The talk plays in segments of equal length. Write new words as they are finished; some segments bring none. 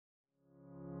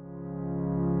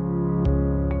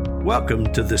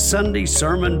Welcome to the Sunday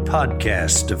Sermon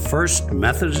Podcast of First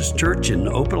Methodist Church in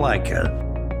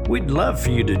Opelika. We'd love for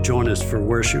you to join us for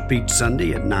worship each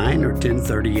Sunday at 9 or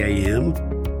 10:30 a.m.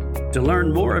 To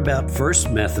learn more about First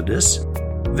Methodist,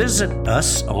 visit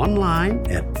us online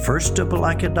at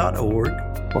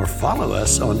firstopelika.org or follow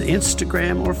us on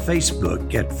Instagram or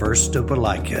Facebook at First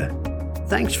Opelika.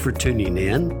 Thanks for tuning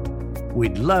in.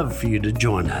 We'd love for you to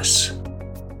join us.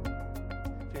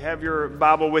 Have your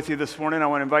Bible with you this morning. I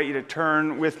want to invite you to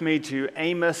turn with me to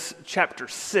Amos chapter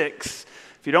 6.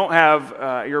 If you don't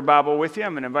have your Bible with you,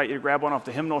 I'm going to invite you to grab one off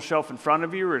the hymnal shelf in front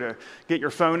of you or to get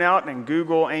your phone out and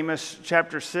Google Amos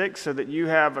chapter 6 so that you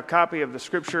have a copy of the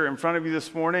scripture in front of you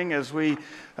this morning as we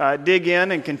dig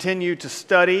in and continue to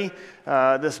study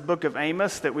this book of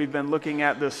Amos that we've been looking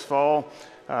at this fall.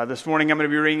 This morning I'm going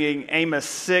to be reading Amos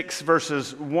 6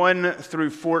 verses 1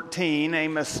 through 14.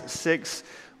 Amos 6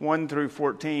 1 through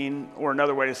 14, or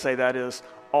another way to say that is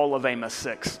all of Amos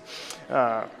 6.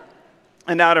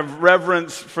 And out of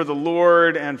reverence for the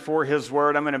Lord and for His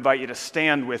Word, I'm going to invite you to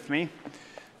stand with me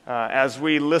as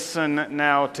we listen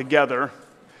now together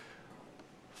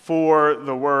for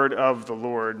the Word of the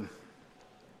Lord.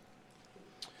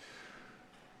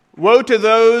 Woe to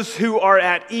those who are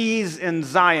at ease in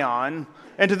Zion,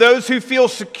 and to those who feel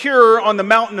secure on the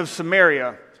mountain of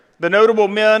Samaria, the notable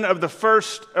men of the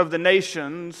first of the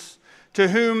nations, to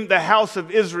whom the house of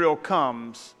Israel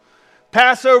comes.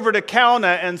 Pass over to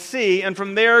Calneh and see, and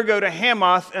from there go to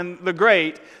Hamath and the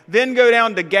Great, then go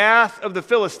down to Gath of the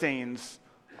Philistines.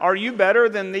 Are you better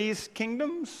than these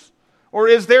kingdoms? Or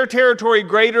is their territory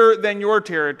greater than your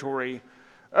territory?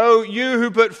 O you who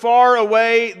put far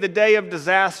away the day of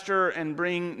disaster and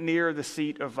bring near the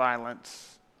seat of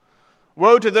violence.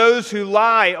 Woe to those who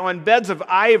lie on beds of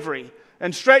ivory,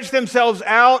 and stretch themselves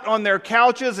out on their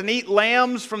couches and eat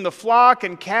lambs from the flock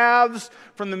and calves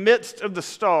from the midst of the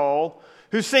stall,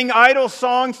 who sing idle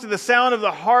songs to the sound of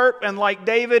the harp and like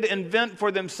David invent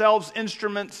for themselves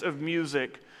instruments of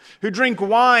music, who drink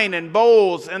wine in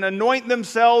bowls and anoint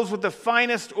themselves with the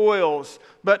finest oils,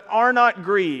 but are not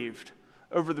grieved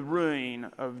over the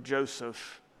ruin of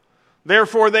Joseph.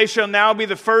 Therefore they shall now be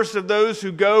the first of those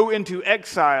who go into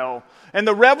exile, and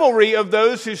the revelry of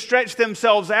those who stretch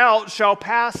themselves out shall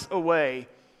pass away.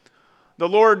 The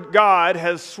Lord God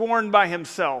has sworn by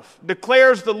himself,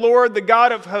 declares the Lord, the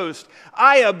God of hosts,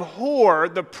 I abhor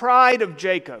the pride of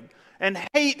Jacob and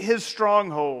hate his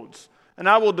strongholds, and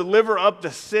I will deliver up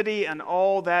the city and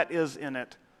all that is in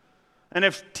it. And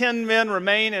if 10 men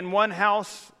remain in one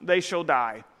house, they shall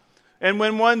die. And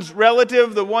when one's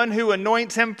relative, the one who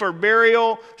anoints him for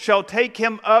burial, shall take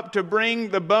him up to bring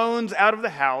the bones out of the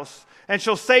house, and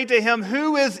shall say to him,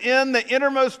 who is in the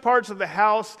innermost parts of the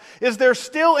house? Is there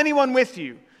still anyone with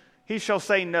you? He shall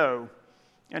say no.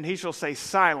 And he shall say,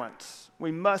 silence.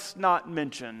 We must not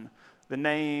mention the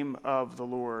name of the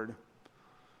Lord.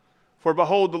 For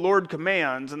behold, the Lord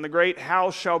commands, and the great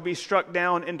house shall be struck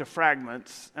down into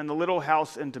fragments, and the little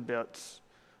house into bits.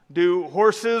 Do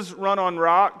horses run on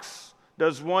rocks?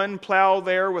 Does one plow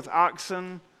there with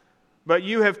oxen? But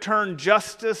you have turned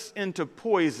justice into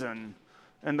poison,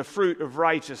 and the fruit of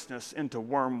righteousness into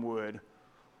wormwood.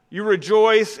 You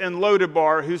rejoice in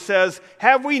Lodebar, who says,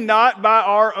 have we not by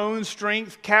our own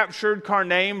strength captured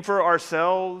Karnaim for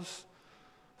ourselves?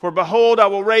 For behold, I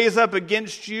will raise up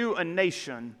against you a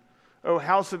nation, O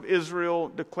house of Israel,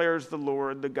 declares the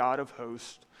Lord, the God of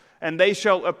hosts, and they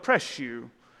shall oppress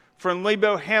you from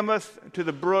Lebo Hamath to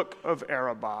the brook of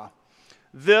Arabah.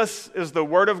 This is the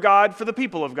word of God for the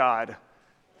people of God.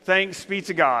 Thanks be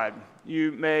to God.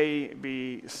 You may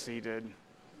be seated.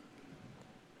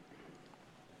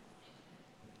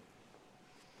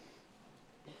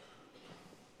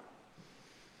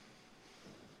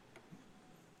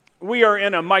 We are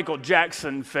in a Michael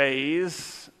Jackson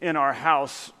phase in our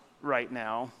house right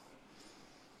now.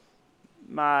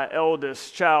 My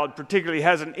eldest child particularly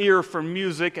has an ear for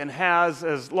music and has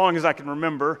as long as I can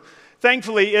remember.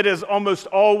 Thankfully, it has almost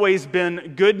always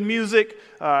been good music.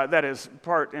 That is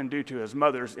part and due to his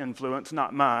mother's influence,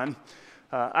 not mine.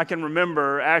 I can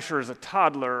remember Asher as a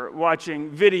toddler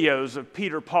watching videos of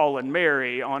Peter, Paul, and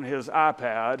Mary on his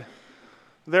iPad.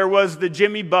 There was the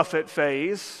Jimmy Buffett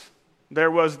phase. There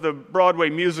was the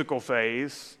Broadway musical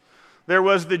phase. There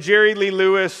was the Jerry Lee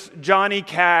Lewis, Johnny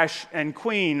Cash, and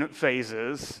Queen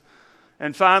phases.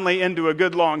 And finally into a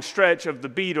good long stretch of the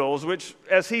Beatles, which,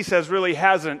 as he says, really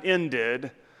hasn't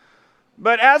ended.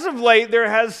 But as of late, there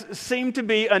has seemed to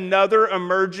be another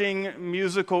emerging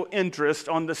musical interest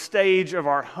on the stage of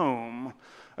our home,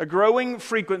 a growing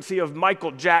frequency of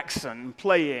Michael Jackson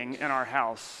playing in our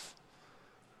house.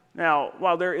 Now,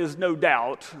 while there is no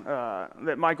doubt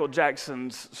that Michael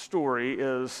Jackson's story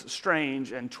is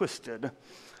strange and twisted,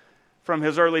 from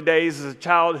his early days as a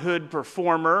childhood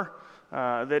performer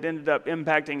that ended up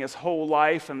impacting his whole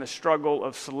life and the struggle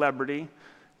of celebrity,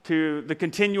 to the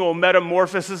continual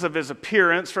metamorphosis of his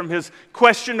appearance, from his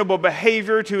questionable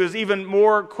behavior to his even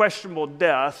more questionable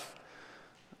death,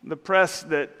 the press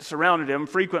that surrounded him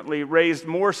frequently raised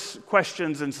more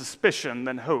questions and suspicion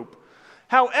than hope.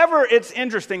 However, it's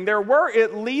interesting, there were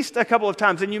at least a couple of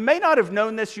times, and you may not have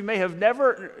known this, you may have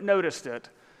never noticed it,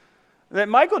 that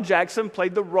Michael Jackson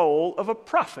played the role of a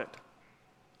prophet.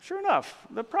 Sure enough,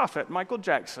 the prophet, Michael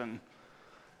Jackson.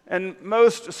 And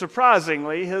most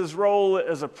surprisingly, his role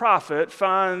as a prophet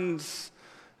fits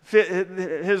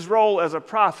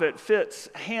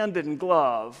hand in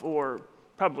glove, or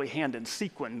probably hand in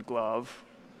sequined glove,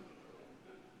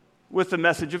 with the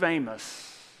message of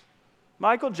Amos.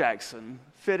 Michael Jackson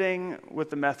fitting with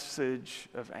the message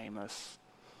of Amos.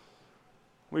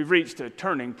 We've reached a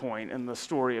turning point in the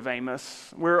story of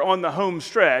Amos. We're on the home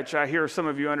stretch. I hear some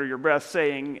of you under your breath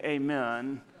saying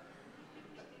amen,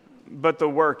 but the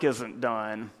work isn't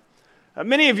done.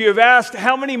 Many of you have asked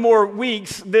how many more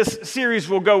weeks this series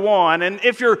will go on, and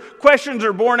if your questions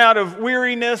are born out of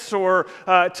weariness or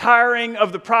tiring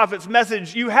of the prophet's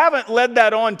message, you haven't led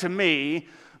that on to me.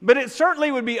 But it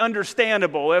certainly would be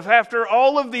understandable if after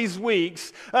all of these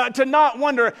weeks to not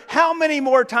wonder how many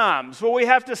more times will we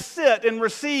have to sit and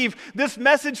receive this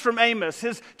message from Amos,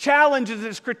 his challenges,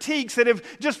 his critiques that have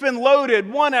just been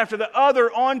loaded one after the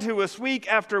other onto us week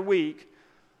after week.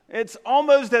 It's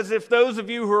almost as if those of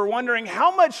you who are wondering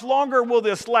how much longer will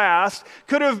this last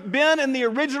could have been in the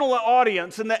original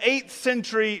audience in the 8th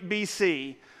century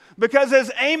BC. Because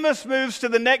as Amos moves to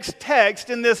the next text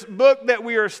in this book that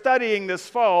we are studying this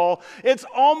fall, it's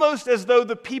almost as though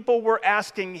the people were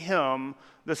asking him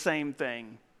the same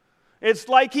thing. It's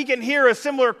like he can hear a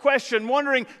similar question,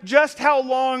 wondering just how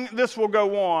long this will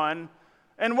go on,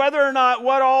 and whether or not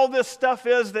what all this stuff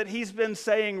is that he's been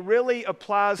saying really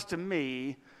applies to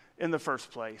me in the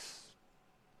first place.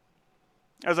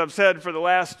 As I've said for the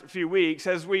last few weeks,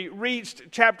 as we reached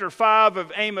chapter 5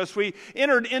 of Amos, we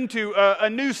entered into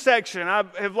a new section. I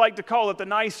have liked to call it the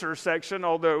nicer section,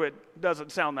 although it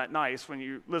doesn't sound that nice when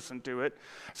you listen to it.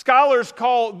 Scholars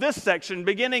call this section,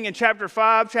 beginning in chapters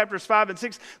 5 and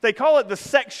 6, they call it the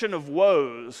section of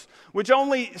woes, which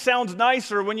only sounds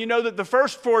nicer when you know that the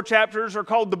first 4 chapters are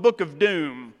called the book of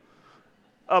doom.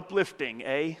 Uplifting,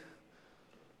 eh?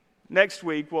 Next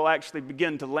week, we'll actually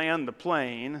begin to land the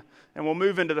plane, and we'll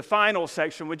move into the final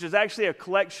section, which is actually a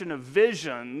collection of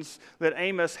visions that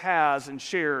Amos has and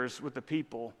shares with the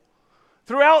people.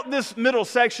 Throughout this middle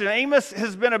section, Amos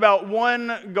has been about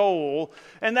one goal,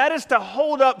 and that is to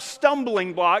hold up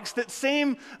stumbling blocks that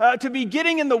seem to be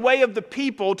getting in the way of the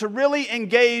people to really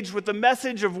engage with the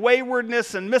message of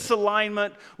waywardness and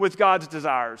misalignment with God's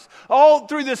desires. All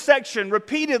through this section,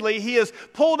 repeatedly, he has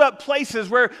pulled up places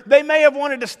where they may have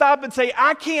wanted to stop and say,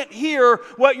 I can't hear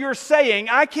what you're saying.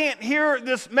 I can't hear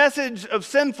this message of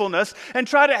sinfulness, and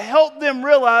try to help them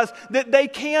realize that they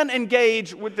can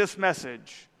engage with this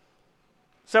message.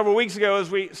 Several weeks ago,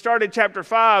 as we started chapter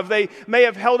 5, they may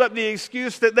have held up the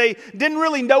excuse that they didn't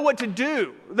really know what to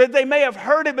do, that they may have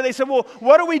heard it, but they said, well,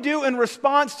 what do we do in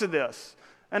response to this?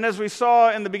 And as we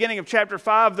saw in the beginning of chapter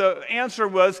 5, the answer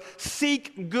was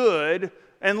seek good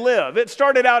and live. It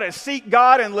started out as seek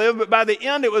God and live, but by the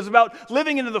end it was about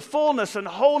living into the fullness and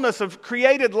wholeness of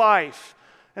created life,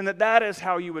 and that is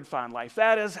how you would find life.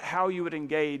 That is how you would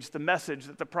engage the message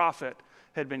that the prophet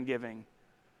had been giving.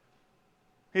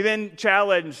 He then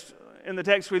challenged, in the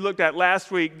text we looked at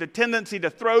last week, the tendency to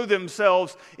throw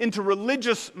themselves into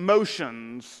religious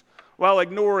motions while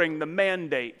ignoring the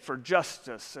mandate for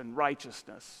justice and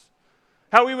righteousness.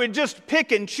 How we would just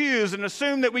pick and choose and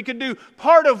assume that we could do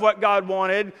part of what God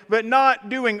wanted, but not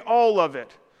doing all of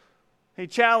it. He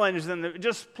challenged them that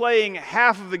just playing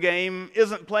half of the game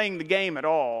isn't playing the game at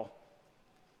all.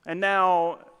 And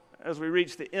now, as we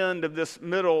reach the end of this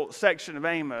middle section of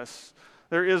Amos,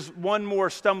 there is one more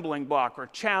stumbling block or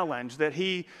challenge that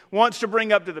he wants to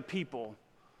bring up to the people.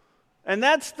 And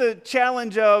that's the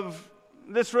challenge of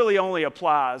this really only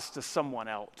applies to someone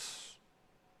else.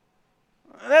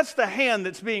 That's the hand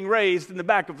that's being raised in the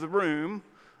back of the room.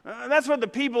 That's what the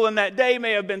people in that day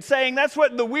may have been saying. That's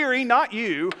what the weary, not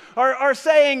you, are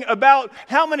saying about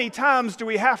how many times do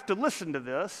we have to listen to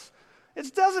this.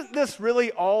 Doesn't this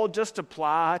really all just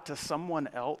apply to someone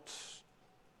else?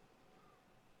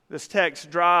 This text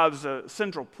drives a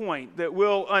central point that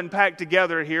we'll unpack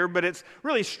together here, but it's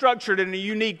really structured in a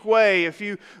unique way. If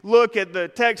you look at the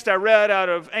text I read out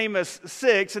of Amos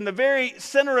 6, in the very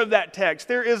center of that text,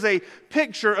 there is a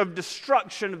picture of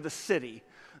destruction of the city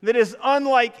that is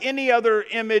unlike any other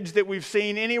image that we've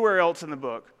seen anywhere else in the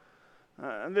book.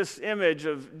 This image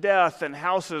of death and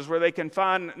houses where they can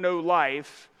find no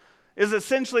life is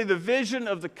essentially the vision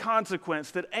of the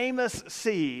consequence that Amos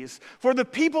sees for the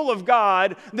people of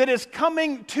God that is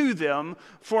coming to them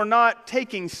for not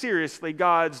taking seriously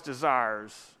God's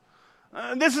desires.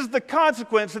 This is the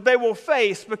consequence that they will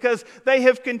face because they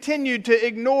have continued to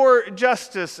ignore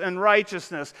justice and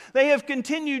righteousness. They have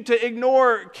continued to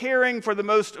ignore caring for the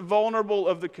most vulnerable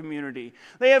of the community.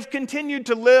 They have continued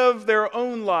to live their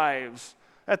own lives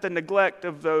at the neglect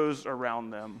of those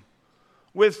around them.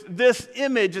 With this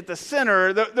image at the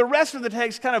center, the rest of the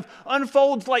text kind of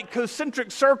unfolds like concentric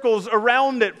circles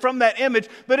around it from that image,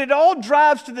 but it all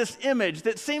drives to this image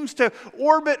that seems to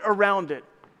orbit around it,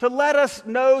 to let us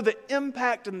know the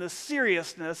impact and the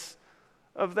seriousness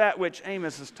of that which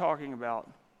Amos is talking about.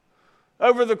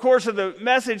 Over the course of the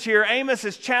message here, Amos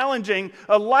is challenging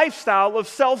a lifestyle of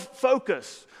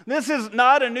self-focus. This is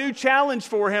not a new challenge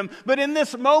for him, but in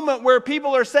this moment where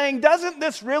people are saying, doesn't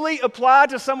this really apply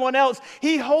to someone else?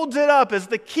 He holds it up as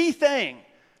the key thing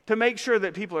to make sure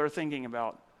that people are thinking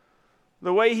about.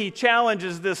 The way he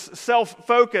challenges this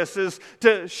self-focus is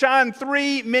to shine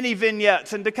 3 mini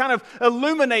vignettes and to kind of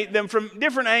illuminate them from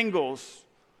different angles.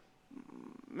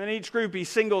 In each group, he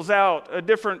singles out a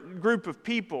different group of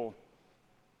people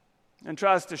and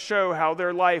tries to show how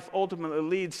their life ultimately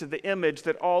leads to the image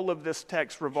that all of this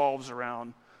text revolves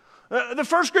around. The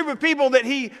first group of people that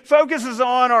he focuses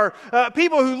on are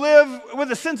people who live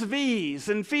with a sense of ease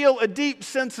and feel a deep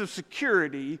sense of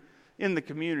security in the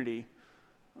community.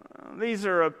 These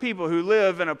are people who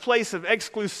live in a place of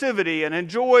exclusivity and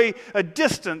enjoy a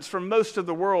distance from most of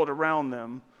the world around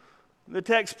them. The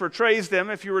text portrays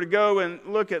them, if you were to go and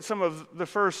look at some of the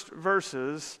first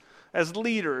verses, as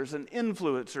leaders and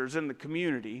influencers in the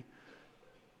community,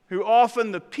 who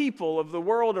often the people of the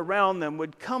world around them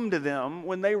would come to them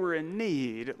when they were in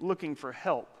need, looking for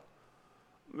help.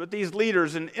 But these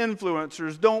leaders and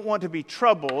influencers don't want to be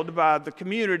troubled by the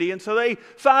community, and so they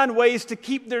find ways to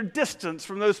keep their distance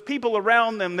from those people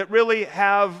around them that really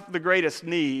have the greatest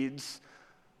needs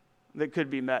that could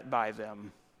be met by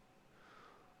them.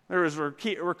 There is a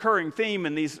recurring theme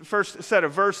in these first set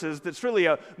of verses that's really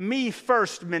a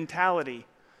me-first mentality.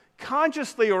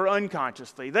 Consciously or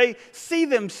unconsciously, they see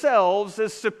themselves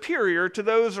as superior to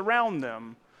those around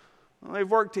them. They've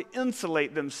worked to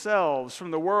insulate themselves from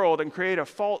the world and create a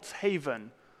false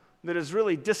haven that is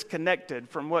really disconnected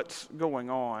from what's going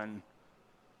on.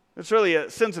 It's really a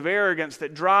sense of arrogance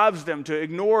that drives them to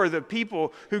ignore the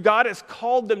people who God has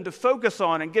called them to focus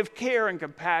on and give care and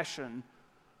compassion.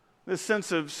 This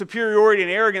sense of superiority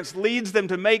and arrogance leads them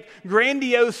to make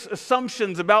grandiose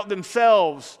assumptions about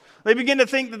themselves. They begin to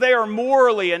think that they are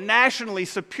morally and nationally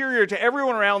superior to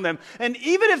everyone around them. And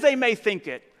even if they may think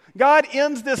it, God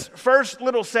ends this first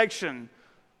little section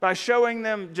by showing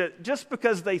them just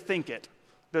because they think it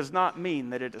does not mean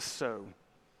that it is so.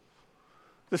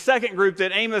 The second group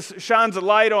that Amos shines a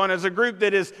light on is a group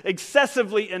that is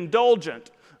excessively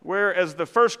indulgent. Whereas the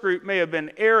first group may have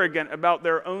been arrogant about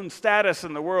their own status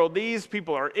in the world, these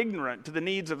people are ignorant to the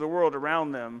needs of the world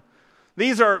around them.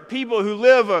 These are people who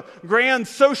live a grand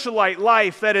socialite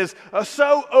life that is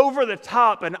so over the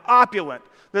top and opulent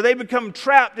that they become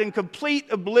trapped in complete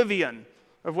oblivion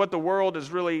of what the world is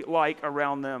really like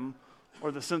around them,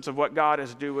 or the sense of what God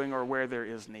is doing or where there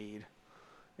is need.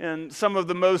 In some of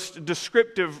the most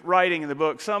descriptive writing in the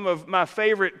book, some of my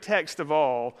favorite text of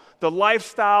all, the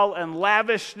lifestyle and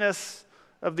lavishness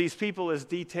of these people is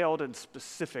detailed in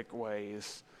specific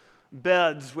ways.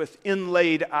 Beds with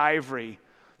inlaid ivory,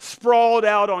 sprawled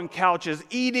out on couches,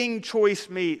 eating choice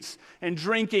meats, and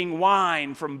drinking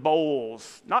wine from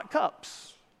bowls, not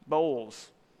cups, bowls.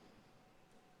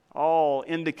 All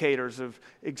indicators of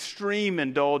extreme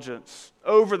indulgence,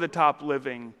 over-the-top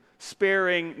living,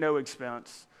 sparing no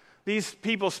expense. These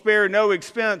people spare no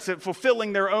expense at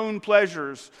fulfilling their own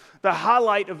pleasures. The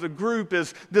highlight of the group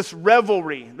is this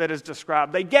revelry that is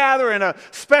described. They gather in a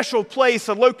special place,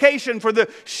 a location for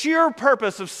the sheer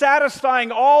purpose of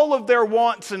satisfying all of their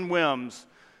wants and whims.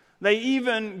 They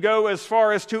even go as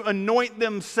far as to anoint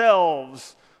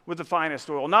themselves with the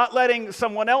finest oil, not letting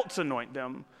someone else anoint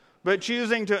them, but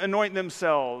choosing to anoint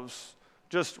themselves.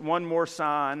 Just one more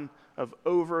sign of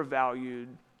overvalued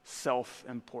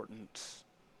self-importance.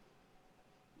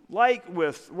 Like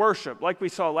with worship, like we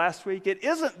saw last week, it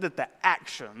isn't that the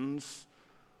actions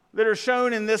that are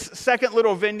shown in this second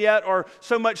little vignette are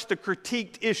so much the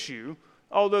critiqued issue,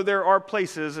 although there are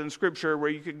places in Scripture where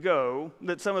you could go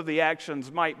that some of the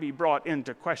actions might be brought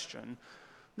into question.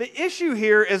 The issue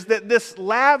here is that this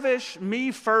lavish,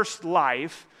 me-first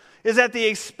life is at the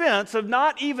expense of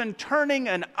not even turning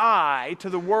an eye to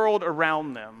the world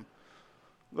around them.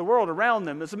 The world around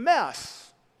them is a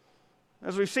mess.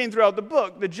 As we've seen throughout the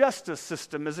book, the justice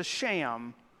system is a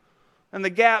sham, and the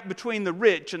gap between the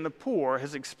rich and the poor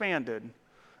has expanded.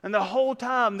 And the whole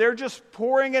time, they're just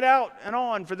pouring it out and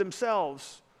on for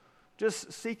themselves,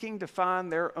 just seeking to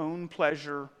find their own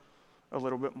pleasure a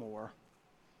little bit more.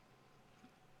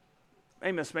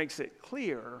 Amos makes it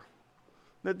clear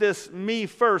that this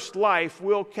me-first life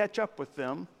will catch up with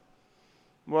them.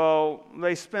 Well,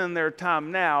 they spend their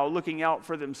time now looking out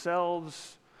for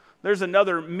themselves. There's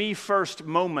another me-first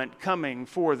moment coming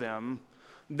for them.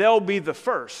 They'll be the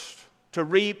first to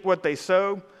reap what they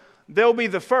sow. They'll be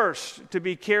the first to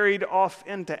be carried off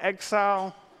into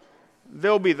exile.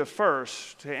 They'll be the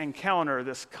first to encounter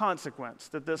this consequence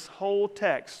that this whole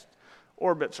text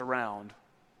orbits around.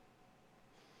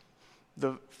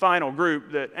 The final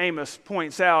group that Amos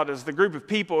points out is the group of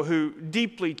people who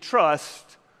deeply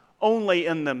trust only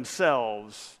in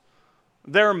themselves.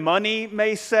 Their money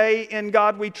may say, "In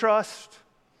God we trust,"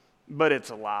 but it's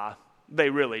a lie. They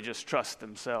really just trust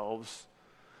themselves.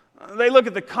 They look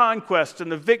at the conquest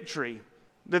and the victory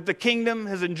that the kingdom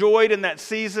has enjoyed in that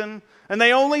season, and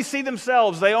they only see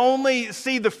themselves. They only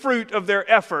see the fruit of their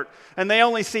effort, and they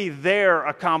only see their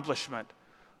accomplishment.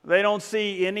 They don't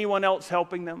see anyone else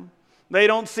helping them. They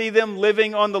don't see them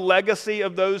living on the legacy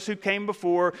of those who came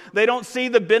before. They don't see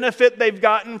the benefit they've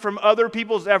gotten from other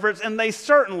people's efforts, and they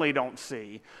certainly don't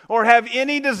see or have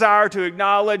any desire to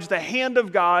acknowledge the hand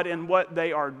of God in what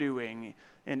they are doing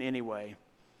in any way.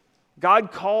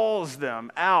 God calls them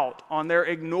out on their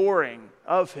ignoring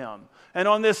of Him and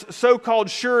on this so-called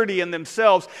surety in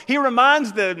themselves. He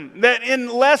reminds them that in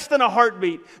less than a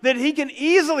heartbeat, that He can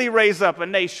easily raise up a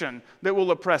nation that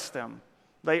will oppress them.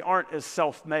 They aren't as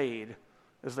self-made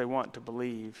as they want to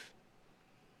believe.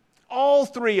 All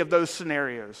three of those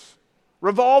scenarios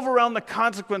revolve around the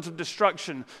consequence of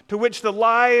destruction to which the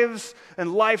lives and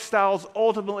lifestyles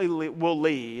ultimately will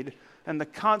lead, and the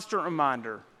constant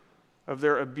reminder of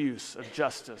their abuse of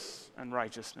justice and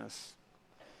righteousness.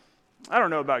 I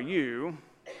don't know about you,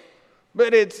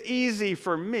 but it's easy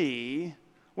for me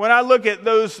when I look at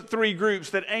those three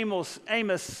groups that Amos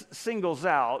singles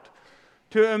out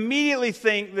to immediately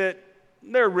think that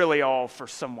they're really all for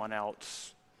someone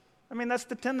else. I mean, that's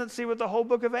the tendency with the whole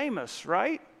book of Amos,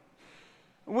 right?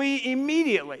 We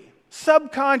immediately,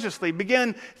 subconsciously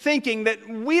begin thinking that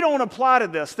we don't apply to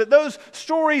this, that those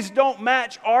stories don't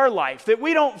match our life, that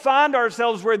we don't find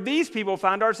ourselves where these people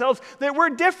find ourselves, that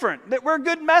we're different, that we're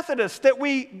good Methodists, that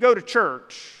we go to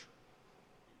church.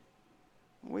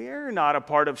 We're not a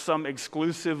part of some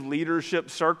exclusive leadership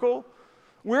circle.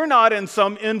 We're not in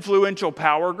some influential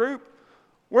power group.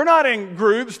 We're not in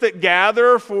groups that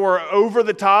gather for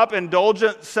over-the-top,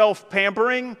 indulgent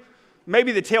self-pampering.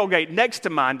 Maybe the tailgate next to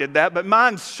mine did that, but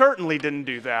mine certainly didn't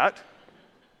do that.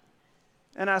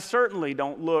 And I certainly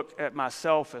don't look at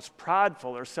myself as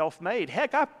prideful or self-made.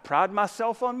 Heck, I pride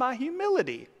myself on my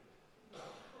humility.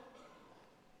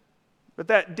 But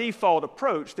that default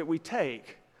approach that we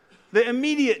take, the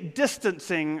immediate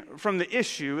distancing from the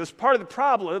issue, is part of the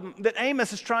problem that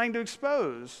Amos is trying to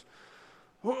expose.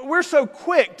 We're so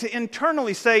quick to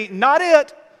internally say, "Not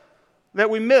it,"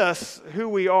 that we miss who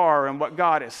we are and what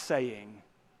God is saying.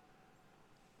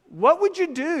 What would you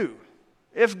do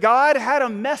if God had a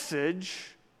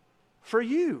message for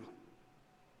you?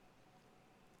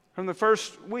 From the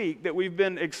first week that we've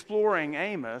been exploring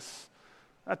Amos,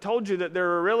 I told you that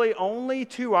there are really only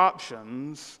two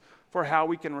options for how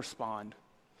we can respond.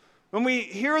 When we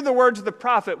hear the words of the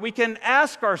prophet, we can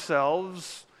ask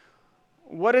ourselves,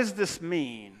 what does this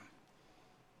mean?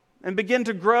 And begin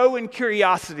to grow in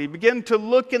curiosity, begin to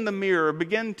look in the mirror,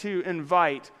 begin to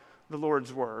invite the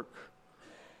Lord's work.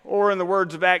 Or in the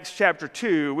words of Acts chapter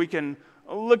 2, we can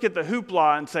look at the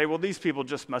hoopla and say, well, these people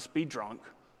just must be drunk,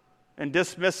 and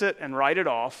dismiss it and write it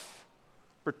off,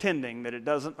 pretending that it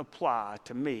doesn't apply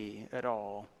to me at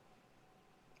all.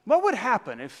 What would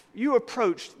happen if you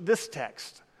approached this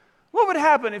text? What would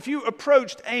happen if you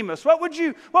approached Amos? What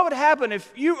would happen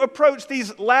if you approached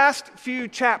these last few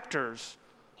chapters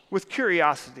with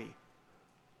curiosity?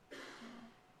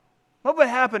 What would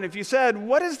happen if you said,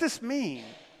 what does this mean?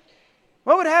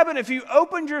 What would happen if you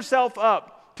opened yourself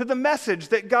up to the message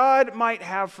that God might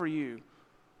have for you?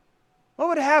 What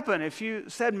would happen if you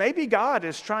said, maybe God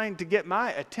is trying to get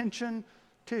my attention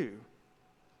too?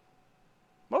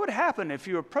 What would happen if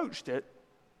you approached it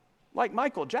like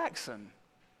Michael Jackson?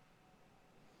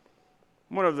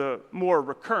 One of the more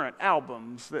recurrent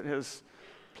albums that has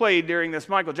played during this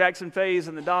Michael Jackson phase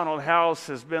in the Donald House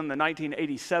has been the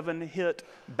 1987 hit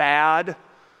Bad.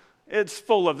 It's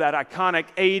full of that iconic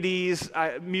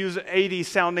 80s music, 80s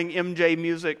sounding MJ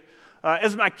music.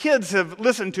 As my kids have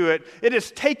listened to it, it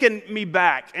has taken me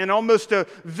back in almost a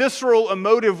visceral,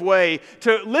 emotive way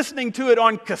to listening to it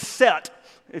on cassette.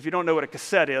 If you don't know what a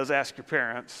cassette is, ask your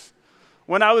parents.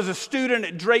 When I was a student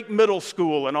at Drake Middle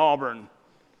School in Auburn,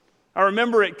 I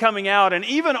remember it coming out, and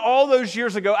even all those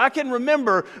years ago, I can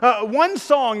remember one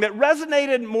song that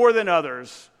resonated more than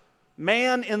others,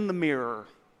 Man in the Mirror.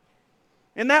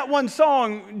 In that one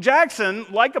song, Jackson,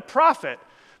 like a prophet,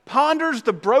 ponders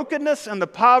the brokenness and the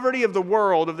poverty of the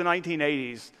world of the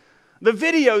 1980s. The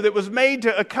video that was made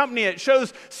to accompany it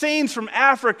shows scenes from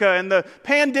Africa and the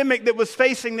pandemic that was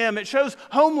facing them. It shows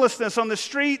homelessness on the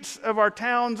streets of our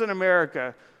towns in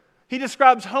America. He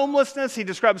describes homelessness, he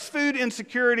describes food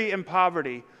insecurity and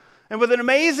poverty. And with an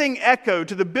amazing echo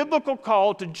to the biblical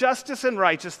call to justice and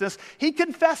righteousness, he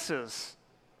confesses,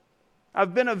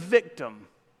 I've been a victim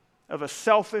of a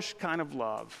selfish kind of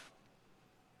love.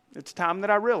 It's time that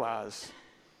I realize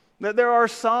that there are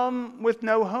some with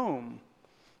no home,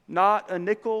 not a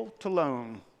nickel to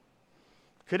loan.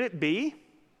 Could it be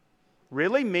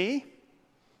really me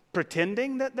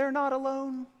pretending that they're not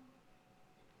alone?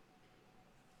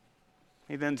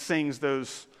 He then sings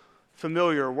those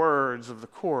familiar words of the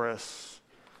chorus.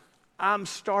 I'm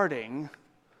starting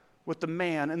with the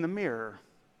man in the mirror.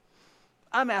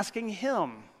 I'm asking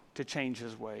him to change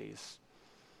his ways.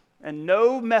 And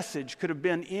no message could have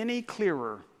been any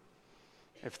clearer.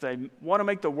 If they want to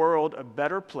make the world a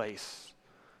better place,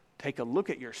 take a look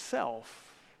at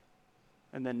yourself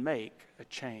and then make a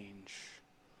change.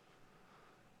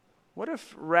 What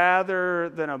if rather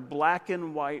than a black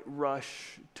and white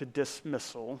rush to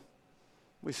dismissal,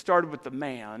 we started with the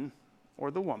man or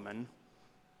the woman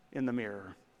in the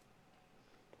mirror?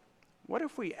 What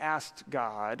if we asked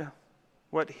God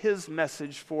what his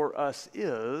message for us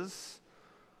is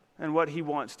and what he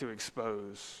wants to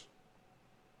expose?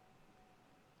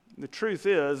 The truth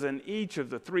is, in each of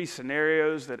the three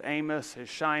scenarios that Amos has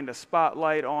shined a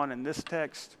spotlight on in this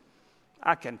text,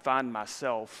 I can find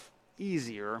myself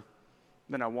easier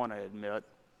than I want to admit.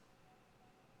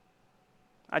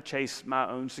 I chase my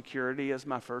own security as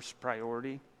my first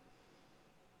priority.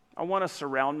 I want to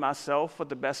surround myself with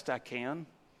the best I can.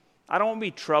 I don't want to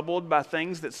be troubled by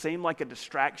things that seem like a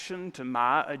distraction to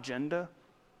my agenda.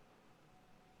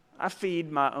 I feed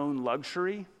my own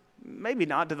luxury, maybe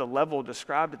not to the level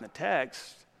described in the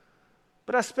text,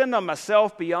 but I spend on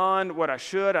myself beyond what I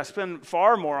should. I spend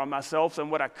far more on myself than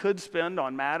what I could spend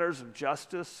on matters of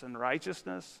justice and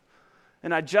righteousness.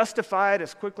 And I justify it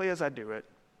as quickly as I do it.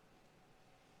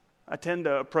 I tend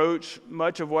to approach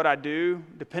much of what I do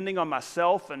depending on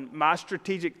myself and my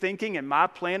strategic thinking and my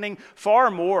planning far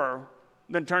more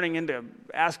than turning into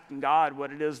asking God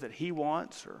what it is that he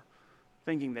wants or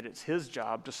thinking that it's his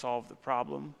job to solve the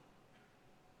problem.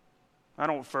 I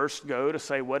don't first go to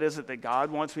say, what is it that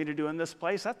God wants me to do in this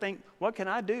place? I think, what can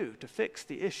I do to fix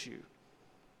the issue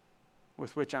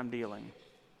with which I'm dealing?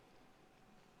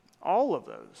 All of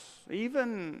those,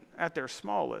 even at their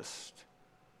smallest,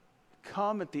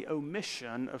 come at the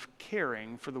omission of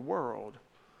caring for the world.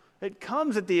 It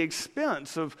comes at the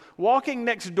expense of walking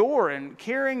next door and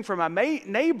caring for my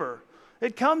neighbor.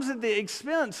 It comes at the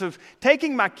expense of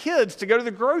taking my kids to go to the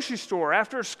grocery store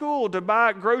after school to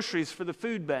buy groceries for the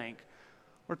food bank,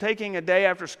 or taking a day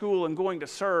after school and going to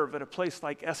serve at a place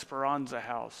like Esperanza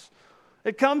House.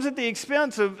 It comes at the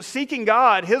expense of seeking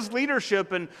God, his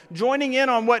leadership, and joining in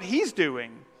on what he's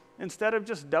doing, instead of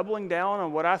just doubling down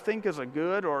on what I think is a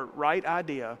good or right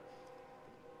idea.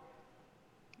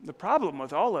 The problem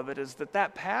with all of it is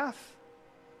that path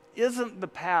isn't the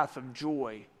path of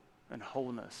joy and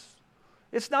wholeness.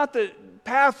 It's not the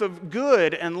path of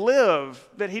good and live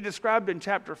that he described in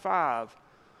chapter 5.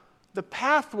 The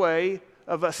pathway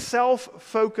of a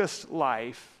self-focused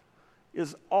life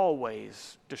is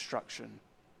always destruction.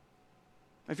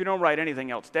 If you don't write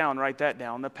anything else down, write that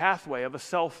down. The pathway of a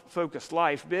self-focused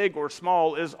life, big or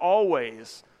small, is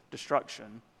always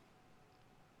destruction.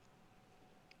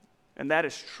 And that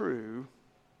is true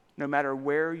no matter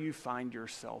where you find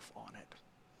yourself on it.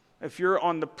 If you're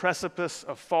on the precipice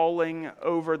of falling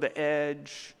over the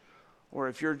edge, or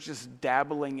if you're just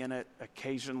dabbling in it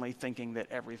occasionally thinking that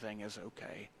everything is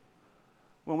okay.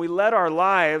 When we let our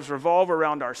lives revolve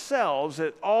around ourselves,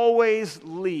 it always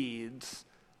leads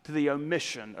to the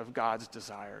omission of God's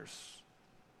desires.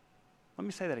 Let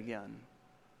me say that again.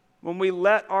 when we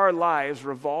let our lives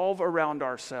revolve around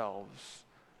ourselves,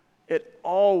 it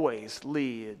always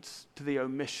leads to the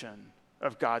omission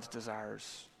of God's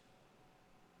desires.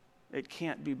 It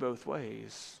can't be both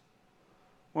ways.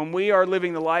 When we are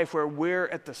living the life where we're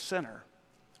at the center,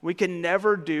 we can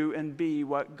never do and be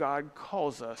what God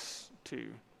calls us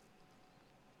to.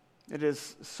 It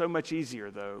is so much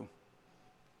easier, though,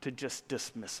 to just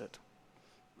dismiss it.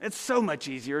 It's so much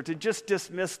easier to just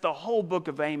dismiss the whole book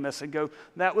of Amos and go,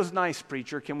 that was nice,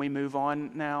 preacher, can we move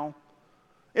on now?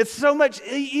 It's so much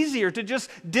easier to just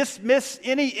dismiss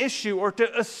any issue or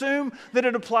to assume that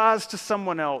it applies to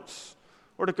someone else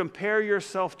or to compare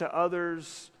yourself to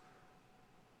others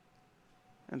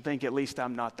and think, at least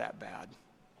I'm not that bad.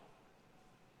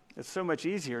 It's so much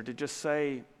easier to just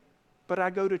say, but I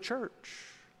go to church.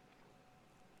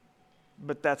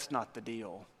 But that's not the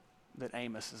deal that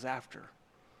Amos is after.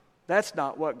 That's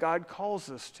not what God calls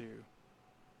us to.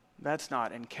 That's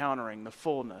not encountering the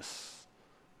fullness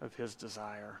of his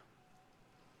desire.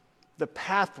 The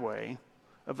pathway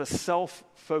of a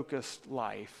self-focused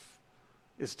life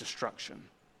is destruction.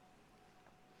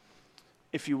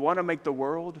 If you want to make the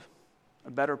world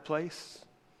a better place,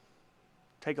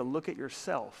 take a look at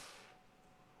yourself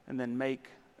and then make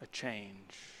a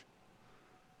change.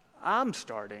 I'm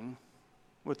starting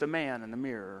with the man in the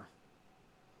mirror.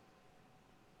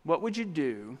 What would you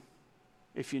do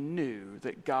if you knew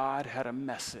that God had a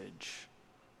message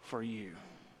for you?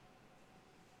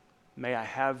 May I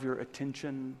have your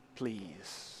attention,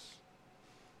 please?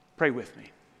 Pray with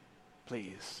me,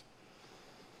 please.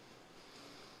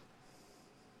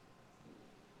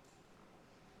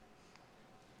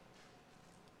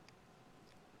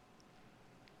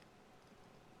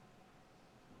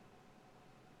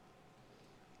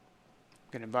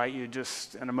 I'm going to invite you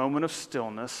just in a moment of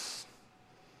stillness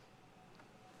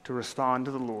to respond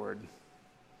to the Lord.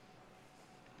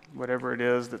 Whatever it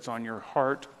is that's on your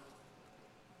heart,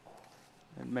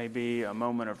 it may be a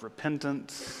moment of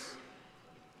repentance,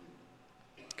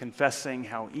 confessing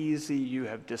how easy you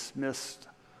have dismissed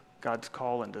God's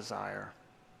call and desire.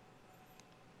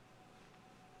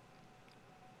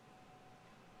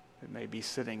 It may be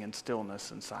sitting in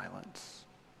stillness and silence.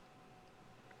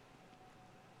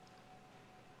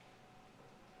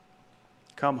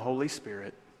 Come, Holy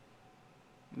Spirit,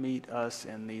 meet us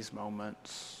in these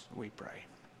moments, we pray.